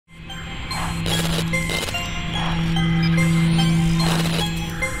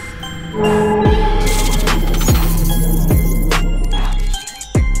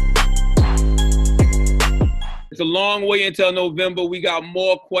long way until November. We got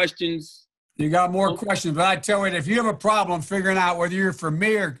more questions. You got more questions, but I tell you, if you have a problem figuring out whether you're for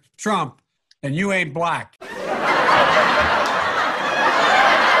me or Trump, then you ain't black.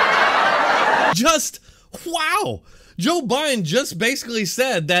 Just, wow. Joe Biden just basically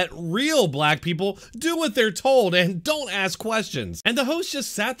said that real black people do what they're told and don't ask questions. And the host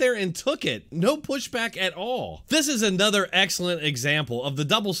just sat there and took it. No pushback at all. This is another excellent example of the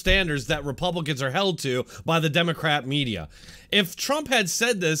double standards that Republicans are held to by the Democrat media. If Trump had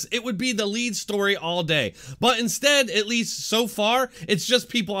said this, it would be the lead story all day. But instead, at least so far, it's just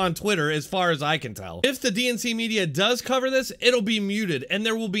people on Twitter as far as I can tell. If the DNC media does cover this, it'll be muted and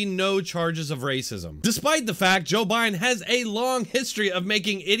there will be no charges of racism. Despite the fact Joe Biden has a long history of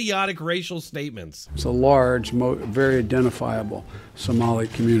making idiotic racial statements. It's a large, very identifiable Somali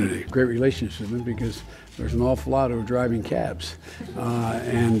community. Great relationship with them because there's an awful lot who are driving cabs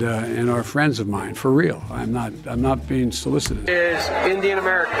and are friends of mine, for real. I'm not being solicited. Is Indian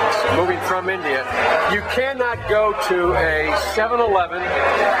Americans moving from India. You cannot go to a 7-Eleven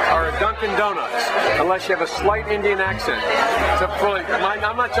or a Dunkin' Donuts unless you have a slight Indian accent. So really,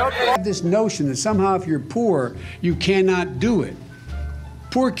 I'm not joking. This notion that somehow if you're poor, you cannot do it.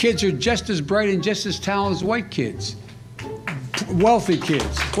 Poor kids are just as bright and just as talented as white kids. Wealthy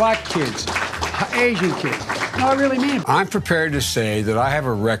kids, black kids, Asian kids. No, I really mean it. I'm prepared to say that I have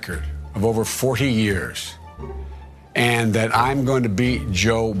a record of over 40 years and that I'm going to beat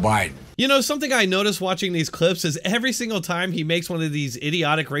Joe Biden. You know, something I noticed watching these clips is every single time he makes one of these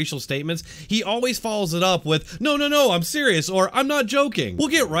idiotic racial statements, he always follows it up with, no, I'm serious, or I'm not joking. We'll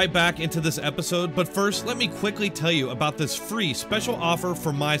get right back into this episode, but first, let me quickly tell you about this free special offer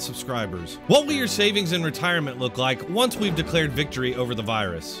for my subscribers. What will your savings in retirement look like once we've declared victory over the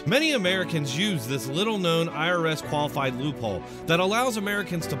virus? Many Americans use this little-known IRS qualified loophole that allows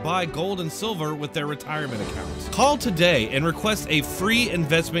Americans to buy gold and silver with their retirement accounts. Call today and request a free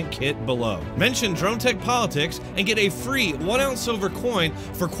investment kit below. Mention Dronetek Politics and get a free 1-ounce silver coin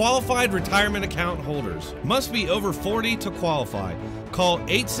for qualified retirement account holders. Must be over 40 to qualify. Call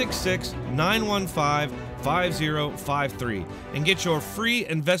 866-915-5053 and get your free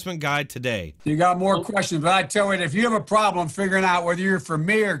investment guide today. You got more questions, but I tell you, if you have a problem figuring out whether you're for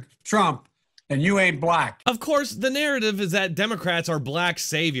me or Trump, and you ain't black. Of course, the narrative is that Democrats are black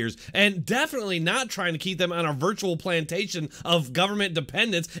saviors and definitely not trying to keep them on a virtual plantation of government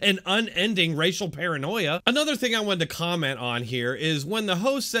dependence and unending racial paranoia. Another thing I wanted to comment on here is when the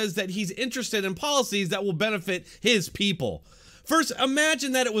host says that he's interested in policies that will benefit his people. First,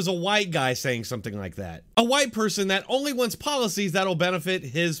 imagine that it was a white guy saying something like that. A white person that only wants policies that'll benefit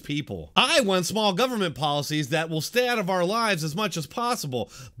his people. I want small government policies that will stay out of our lives as much as possible.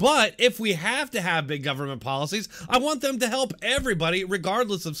 But if we have to have big government policies, I want them to help everybody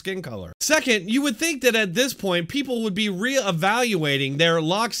regardless of skin color. Second, you would think that at this point, people would be reevaluating their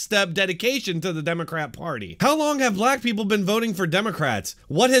lockstep dedication to the Democrat Party. How long have black people been voting for Democrats?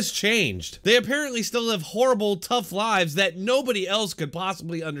 What has changed? They apparently still live horrible, tough lives that nobody else could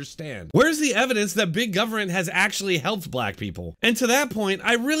possibly understand. Where's the evidence that big government has actually helped black people? And to that point,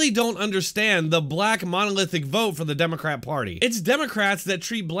 I really don't understand the black monolithic vote for the Democrat Party. It's Democrats that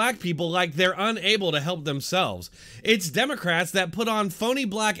treat black people like they're unable to help themselves. It's Democrats that put on phony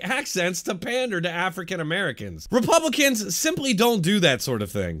black accents to pander to African Americans. Republicans simply don't do that sort of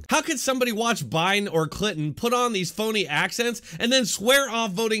thing. How could somebody watch Biden or Clinton put on these phony accents and then swear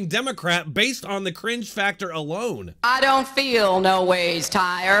off voting Democrat based on the cringe factor alone? I don't feel no ways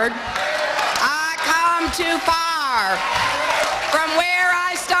tired. I come too far from where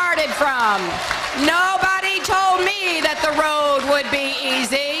I started from. Nobody told me that the road would be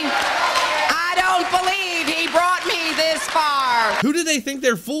easy. I don't believe he brought me this far. Who do they think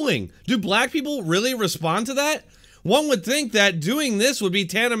they're fooling? Do black people really respond to that? One would think that doing this would be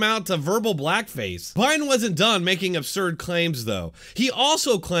tantamount to verbal blackface. Biden wasn't done making absurd claims though. He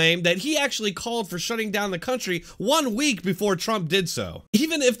also claimed that he actually called for shutting down the country 1 week before Trump did so.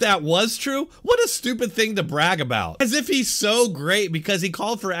 Even if that was true, what a stupid thing to brag about. As if he's so great because he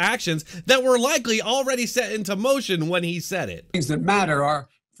called for actions that were likely already set into motion when he said it. Things that matter are,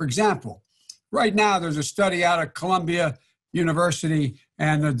 for example, right now there's a study out of Columbia University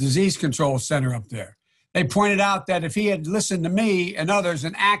and the Disease Control Center up there. They pointed out that if he had listened to me and others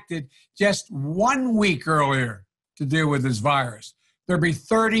and acted just 1 week earlier to deal with this virus, there'd be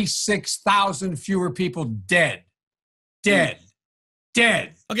 36,000 fewer people dead. Dead.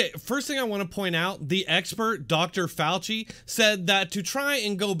 Okay, first thing I want to point out, the expert, Dr. Fauci, said that to try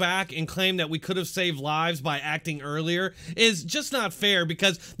and go back and claim that we could have saved lives by acting earlier is just not fair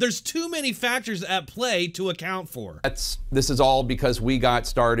because there's too many factors at play to account for. This is all because we got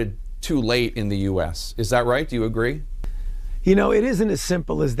started too late in the U.S. Is that right? Do you agree? You know, it isn't as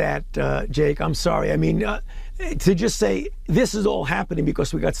simple as that, Jake. I'm sorry. I mean, to just say this is all happening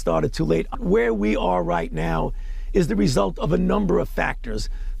because we got started too late. Where we are right now is the result of a number of factors.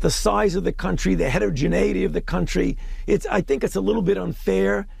 The size of the country, the heterogeneity of the country. I think it's a little bit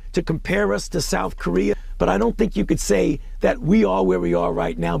unfair to compare us to South Korea, but I don't think you could say that we are where we are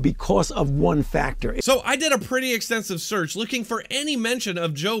right now because of one factor. So I did a pretty extensive search looking for any mention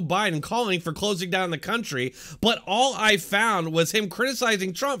of Joe Biden calling for closing down the country, but all I found was him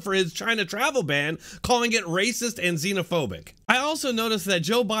criticizing Trump for his China travel ban, calling it racist and xenophobic. I also noticed that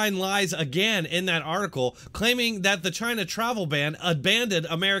Joe Biden lies again in that article, claiming that the China travel ban abandoned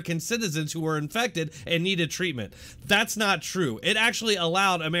American citizens who were infected and needed treatment. That's not true. It actually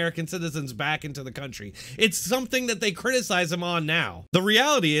allowed American citizens back into the country. It's something that they criticize him on now. The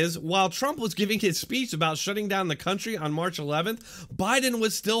reality is, while Trump was giving his speech about shutting down the country on March 11th, Biden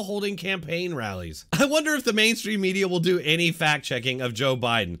was still holding campaign rallies. I wonder if the mainstream media will do any fact-checking of Joe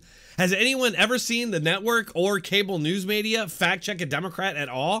Biden. Has anyone ever seen the network or cable news media fact-check a Democrat at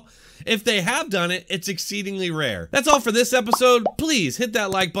all? If they have done it, it's exceedingly rare. That's all for this episode. Please hit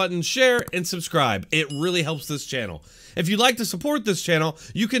that like button, share, and subscribe. It really helps this channel. If you'd like to support this channel,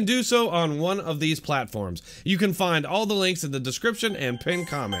 you can do so on one of these platforms. You can find all the links in the description and pinned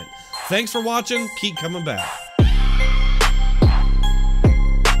comment. Thanks for watching. Keep coming back.